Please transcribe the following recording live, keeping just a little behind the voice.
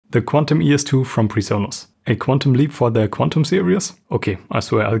The Quantum ES2 from PreSonus. A quantum leap for the quantum series? Okay, I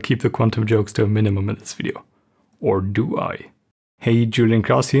swear I'll keep the quantum jokes to a minimum in this video. Or do I? Hey, Julian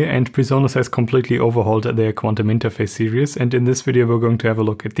Kraus here, and PreSonus has completely overhauled their quantum interface series, and in this video we're going to have a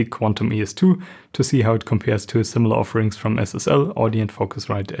look at the Quantum ES2 to see how it compares to similar offerings from SSL, Audient,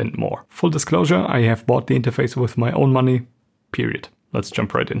 Focusrite and more. Full disclosure, I have bought the interface with my own money, period. Let's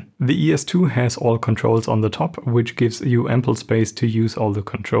jump right in. The ES2 has all controls on the top, which gives you ample space to use all the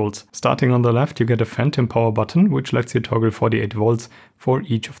controls. Starting on the left, you get a phantom power button, which lets you toggle 48 volts for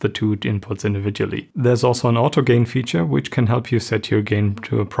each of the two inputs individually. There's also an auto gain feature, which can help you set your gain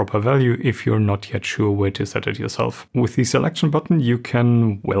to a proper value if you're not yet sure where to set it yourself. With the selection button, you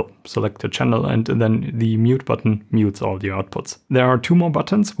can, well, select a channel, and then the mute button mutes all your outputs. There are two more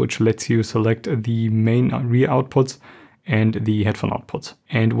buttons, which lets you select the main rear outputs and the headphone outputs.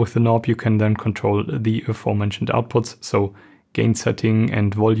 And with the knob you can then control the aforementioned outputs, so gain setting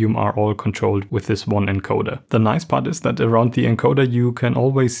and volume are all controlled with this one encoder. The nice part is that around the encoder you can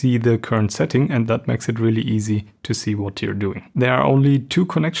always see the current setting, and that makes it really easy to see what you're doing. There are only two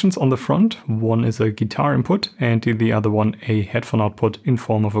connections on the front. One is a guitar input and the other one a headphone output in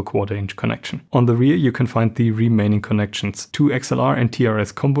form of a 1/4 inch connection. On the rear you can find the remaining connections. Two XLR and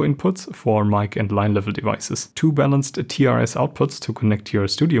TRS combo inputs for mic and line level devices. Two balanced TRS outputs to connect your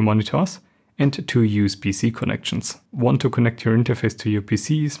studio monitors, and two USB-C connections. One to connect your interface to your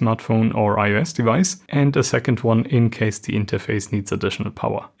PC, smartphone or iOS device, and a second one in case the interface needs additional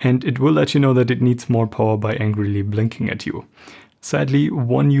power. And it will let you know that it needs more power by angrily blinking at you. Sadly,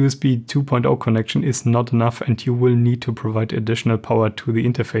 one USB 2.0 connection is not enough, and you will need to provide additional power to the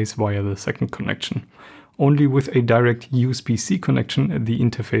interface via the second connection. Only with a direct USB-C connection, the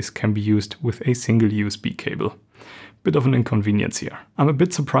interface can be used with a single USB cable. Bit of an inconvenience here. I'm a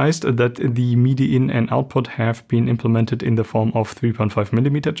bit surprised that the MIDI in and output have been implemented in the form of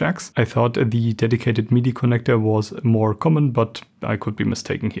 3.5mm jacks. I thought the dedicated MIDI connector was more common, but I could be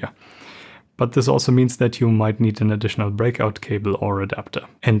mistaken here. But this also means that you might need an additional breakout cable or adapter.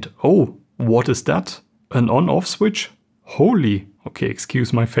 And oh, what is that? An on-off switch? Holy! Okay,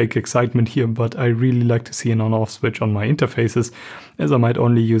 excuse my fake excitement here, but I really like to see an on-off switch on my interfaces, as I might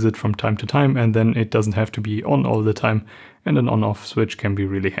only use it from time to time, and then it doesn't have to be on all the time, and an on-off switch can be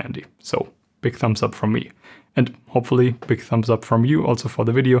really handy. So, big thumbs up from me. And hopefully big thumbs up from you also for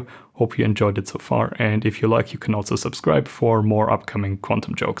the video. Hope you enjoyed it so far, and if you like you can also subscribe for more upcoming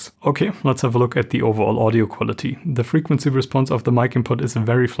quantum jokes. Okay, let's have a look at the overall audio quality. The frequency response of the mic input is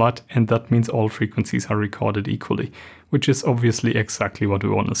very flat, and that means all frequencies are recorded equally, which is obviously exactly what we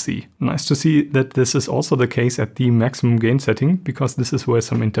want to see. Nice to see that this is also the case at the maximum gain setting, because this is where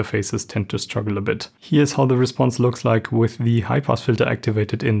some interfaces tend to struggle a bit. Here's how the response looks like with the high-pass filter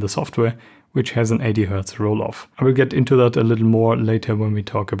activated in the software, which has an 80 Hz roll-off. I will get into that a little more later when we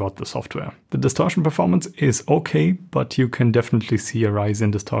talk about the software. The distortion performance is okay, but you can definitely see a rise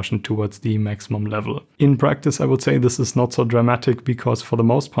in distortion towards the maximum level. In practice, I would say this is not so dramatic, because for the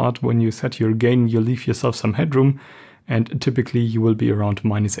most part, when you set your gain, you leave yourself some headroom, and typically you will be around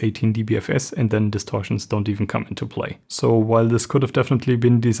 -18 dBFS, and then distortions don't even come into play. So while this could have definitely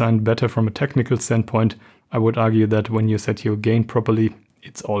been designed better from a technical standpoint, I would argue that when you set your gain properly,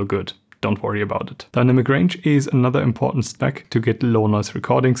 it's all good. Don't worry about it. Dynamic range is another important spec to get low noise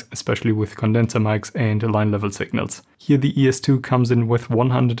recordings, especially with condenser mics and line level signals. Here the ES2 comes in with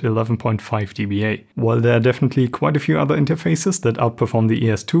 111.5 dBA. While there are definitely quite a few other interfaces that outperform the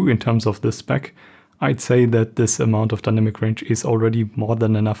ES2 in terms of this spec, I'd say that this amount of dynamic range is already more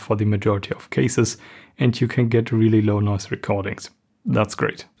than enough for the majority of cases, and you can get really low noise recordings. That's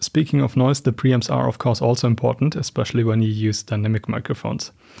great. Speaking of noise, the preamps are of course also important, especially when you use dynamic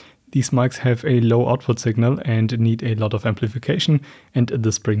microphones. These mics have a low output signal and need a lot of amplification, and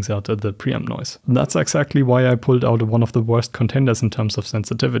this brings out the preamp noise. That's exactly why I pulled out one of the worst contenders in terms of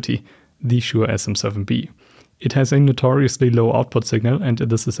sensitivity, the Shure SM7B. It has a notoriously low output signal, and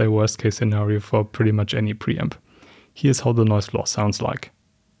this is a worst case scenario for pretty much any preamp. Here's how the noise floor sounds like.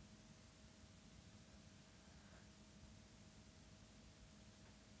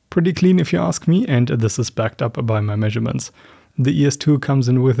 Pretty clean if you ask me, and this is backed up by my measurements. The ES2 comes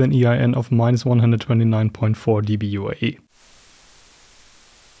in with an EIN of -129.4 dB UAE.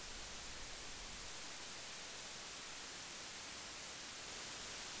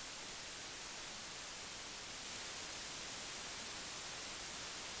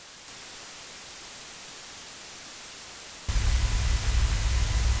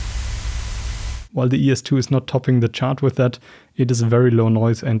 While the ES2 is not topping the chart with that, it is very low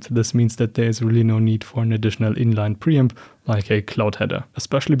noise, and this means that there is really no need for an additional inline preamp like a cloud header,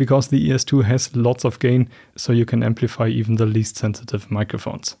 especially because the ES2 has lots of gain, so you can amplify even the least sensitive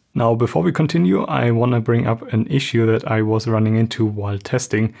microphones. Now, before we continue, I want to bring up an issue that I was running into while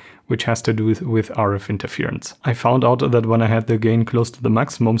testing, which has to do with RF interference. I found out that when I had the gain close to the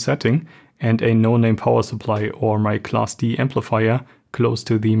maximum setting and a no-name power supply or my Class D amplifier close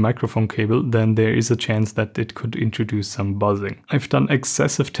to the microphone cable, then there is a chance that it could introduce some buzzing. I've done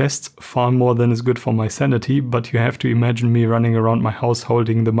excessive tests, far more than is good for my sanity, but you have to imagine me running around my house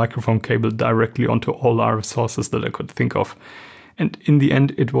holding the microphone cable directly onto all RF sources that I could think of. And in the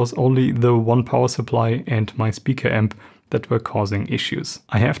end, it was only the one power supply and my speaker amp that were causing issues.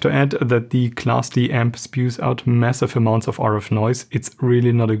 I have to add that the Class D amp spews out massive amounts of RF noise. It's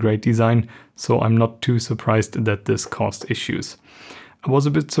really not a great design, so I'm not too surprised that this caused issues. I was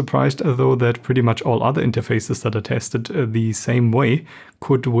a bit surprised though that pretty much all other interfaces that I tested the same way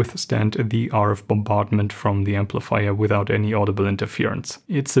could withstand the RF bombardment from the amplifier without any audible interference.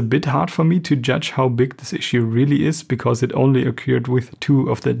 It's a bit hard for me to judge how big this issue really is because it only occurred with 2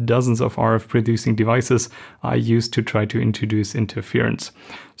 of the dozens of RF producing devices I used to try to introduce interference.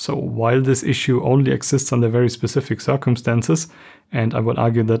 So while this issue only exists under very specific circumstances, and I would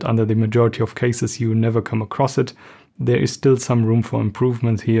argue that under the majority of cases you never come across it, there is still some room for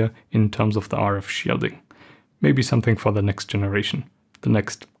improvement here in terms of the RF shielding. Maybe something for the next generation, the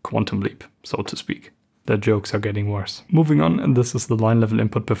next quantum leap, so to speak. The jokes are getting worse. Moving on, this is the line level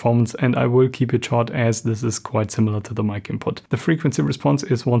input performance, and I will keep it short as this is quite similar to the mic input. The frequency response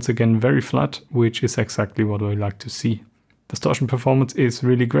is once again very flat, which is exactly what I like to see. Distortion performance is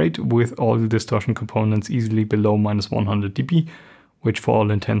really great, with all the distortion components easily below -100 dB, which for all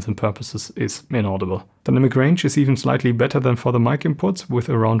intents and purposes is inaudible. Dynamic range is even slightly better than for the mic inputs, with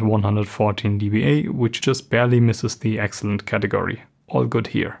around 114 dBA, which just barely misses the excellent category. All good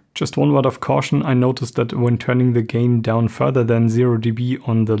here. Just one word of caution, I noticed that when turning the gain down further than 0 dB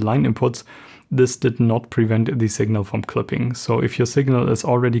on the line inputs, this did not prevent the signal from clipping. So if your signal is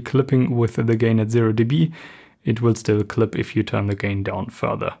already clipping with the gain at 0 dB, it will still clip if you turn the gain down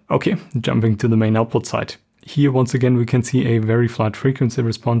further. Okay, jumping to the main output side. Here once again we can see a very flat frequency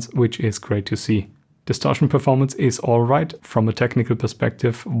response, which is great to see. Distortion performance is alright. From a technical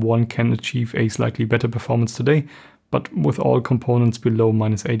perspective, one can achieve a slightly better performance today, but with all components below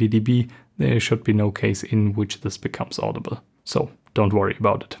 -80 dB, there should be no case in which this becomes audible. So don't worry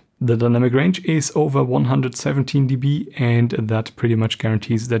about it. The dynamic range is over 117 dB, and that pretty much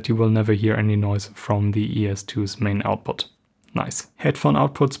guarantees that you will never hear any noise from the ES2's main output. Nice. Headphone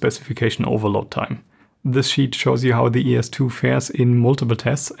output specification overload time. This sheet shows you how the ES2 fares in multiple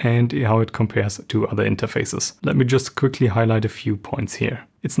tests and how it compares to other interfaces. Let me just quickly highlight a few points here.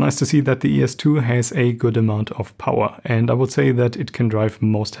 It's nice to see that the ES2 has a good amount of power, and I would say that it can drive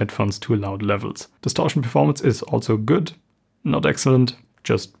most headphones to loud levels. Distortion performance is also good, not excellent,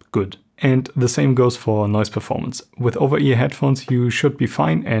 just good. And the same goes for noise performance. With over-ear headphones you should be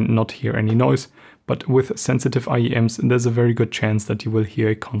fine and not hear any noise, but with sensitive IEMs there's a very good chance that you will hear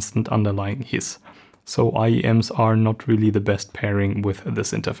a constant underlying hiss. So IEMs are not really the best pairing with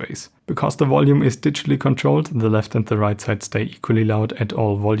this interface. Because the volume is digitally controlled, the left and the right side stay equally loud at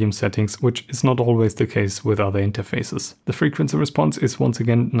all volume settings, which is not always the case with other interfaces. The frequency response is once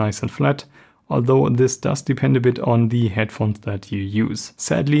again nice and flat, although this does depend a bit on the headphones that you use.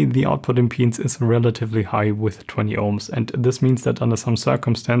 Sadly, the output impedance is relatively high with 20 ohms, and this means that under some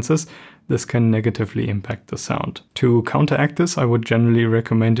circumstances, this can negatively impact the sound. To counteract this, I would generally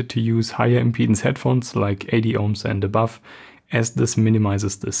recommend to use higher impedance headphones like 80 ohms and above, as this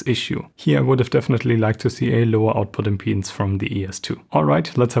minimizes this issue. Here I would have definitely liked to see a lower output impedance from the ES2.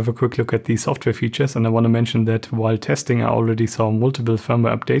 Alright, let's have a quick look at the software features, and I want to mention that while testing I already saw multiple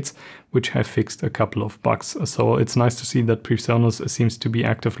firmware updates which have fixed a couple of bugs, so it's nice to see that PreSonus seems to be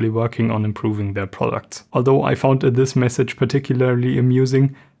actively working on improving their products. Although I found this message particularly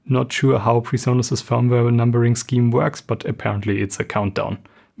amusing, not sure how PreSonus's firmware numbering scheme works, but apparently it's a countdown.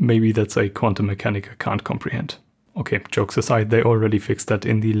 Maybe that's a quantum mechanic I can't comprehend. Okay, jokes aside, they already fixed that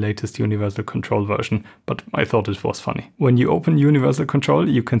in the latest Universal Control version, but I thought it was funny. When you open Universal Control,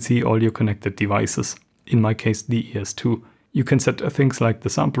 you can see all your connected devices. In my case, the ES2. You can set things like the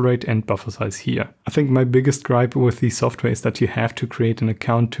sample rate and buffer size here. I think my biggest gripe with the software is that you have to create an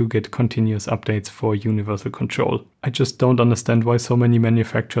account to get continuous updates for Universal Control. I just don't understand why so many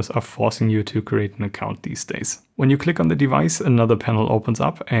manufacturers are forcing you to create an account these days. When you click on the device, another panel opens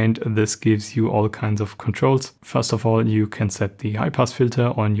up and this gives you all kinds of controls. First of all, you can set the high-pass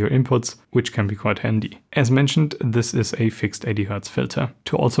filter on your inputs, which can be quite handy. As mentioned, this is a fixed 80 Hz filter.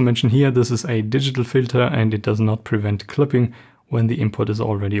 To also mention here, this is a digital filter and it does not prevent clipping when the input is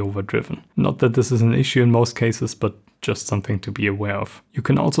already overdriven. Not that this is an issue in most cases, but just something to be aware of. You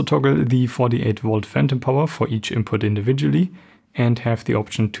can also toggle the 48 volt phantom power for each input individually and have the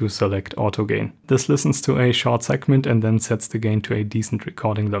option to select auto gain. This listens to a short segment and then sets the gain to a decent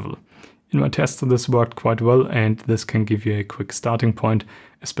recording level. In my test, this worked quite well and this can give you a quick starting point,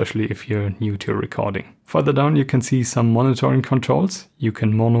 especially if you're new to recording. Further down you can see some monitoring controls. You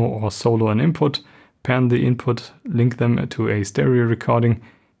can mono or solo an input, pan the input, link them to a stereo recording,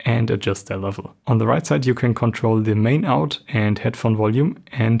 and adjust their level. On the right side you can control the main out and headphone volume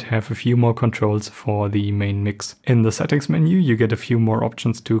and have a few more controls for the main mix. In the settings menu you get a few more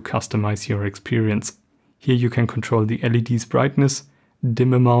options to customize your experience. Here you can control the LED's brightness,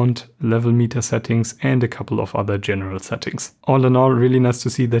 dim amount, level meter settings and a couple of other general settings. All in all, really nice to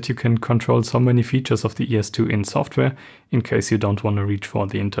see that you can control so many features of the ES2 in software in case you don't want to reach for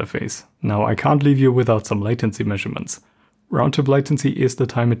the interface. Now I can't leave you without some latency measurements. Round-trip latency is the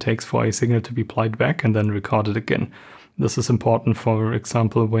time it takes for a signal to be played back and then recorded again. This is important, for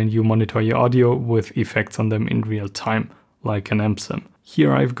example, when you monitor your audio with effects on them in real time, like an amp sim.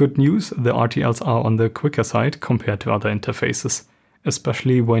 Here I have good news, the RTLs are on the quicker side compared to other interfaces,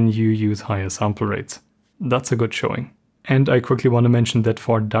 especially when you use higher sample rates. That's a good showing. And I quickly want to mention that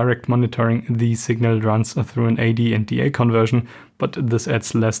for direct monitoring, the signal runs through an AD and DA conversion, but this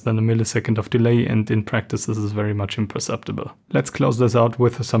adds less than a millisecond of delay and in practice this is very much imperceptible. Let's close this out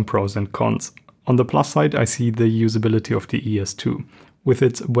with some pros and cons. On the plus side, I see the usability of the ES2. With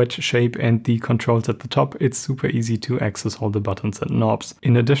its wedge shape and the controls at the top, it's super easy to access all the buttons and knobs.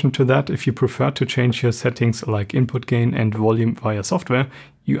 In addition to that, if you prefer to change your settings like input gain and volume via software,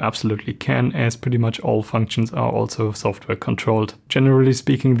 you absolutely can, as pretty much all functions are also software controlled. Generally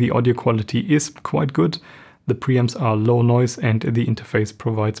speaking, the audio quality is quite good. The preamps are low noise and the interface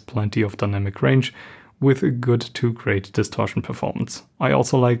provides plenty of dynamic range, with good to great distortion performance. I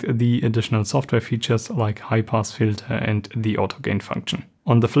also liked the additional software features like high pass filter and the auto gain function.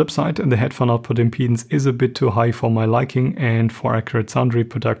 On the flip side, the headphone output impedance is a bit too high for my liking, and for accurate sound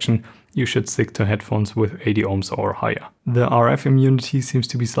reproduction you should stick to headphones with 80 ohms or higher. The RF immunity seems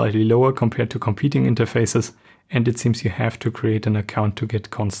to be slightly lower compared to competing interfaces, and it seems you have to create an account to get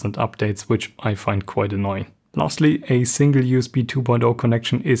constant updates, which I find quite annoying. Lastly, a single USB 2.0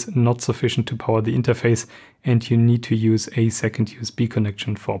 connection is not sufficient to power the interface and you need to use a second USB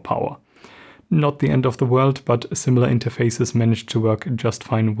connection for power. Not the end of the world, but similar interfaces manage to work just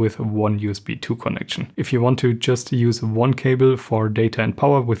fine with one USB 2 connection. If you want to just use one cable for data and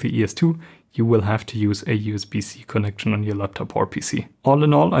power with the ES2, you will have to use a USB-C connection on your laptop or PC. All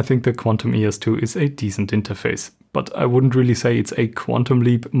in all, I think the Quantum ES2 is a decent interface, but I wouldn't really say it's a quantum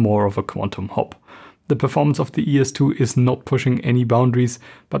leap, more of a quantum hop. The performance of the ES2 is not pushing any boundaries,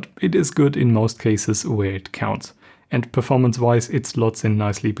 but it is good in most cases where it counts. And performance-wise, it slots in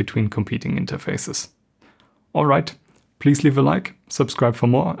nicely between competing interfaces. Alright, please leave a like, subscribe for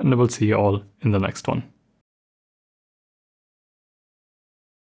more, and I will see you all in the next one.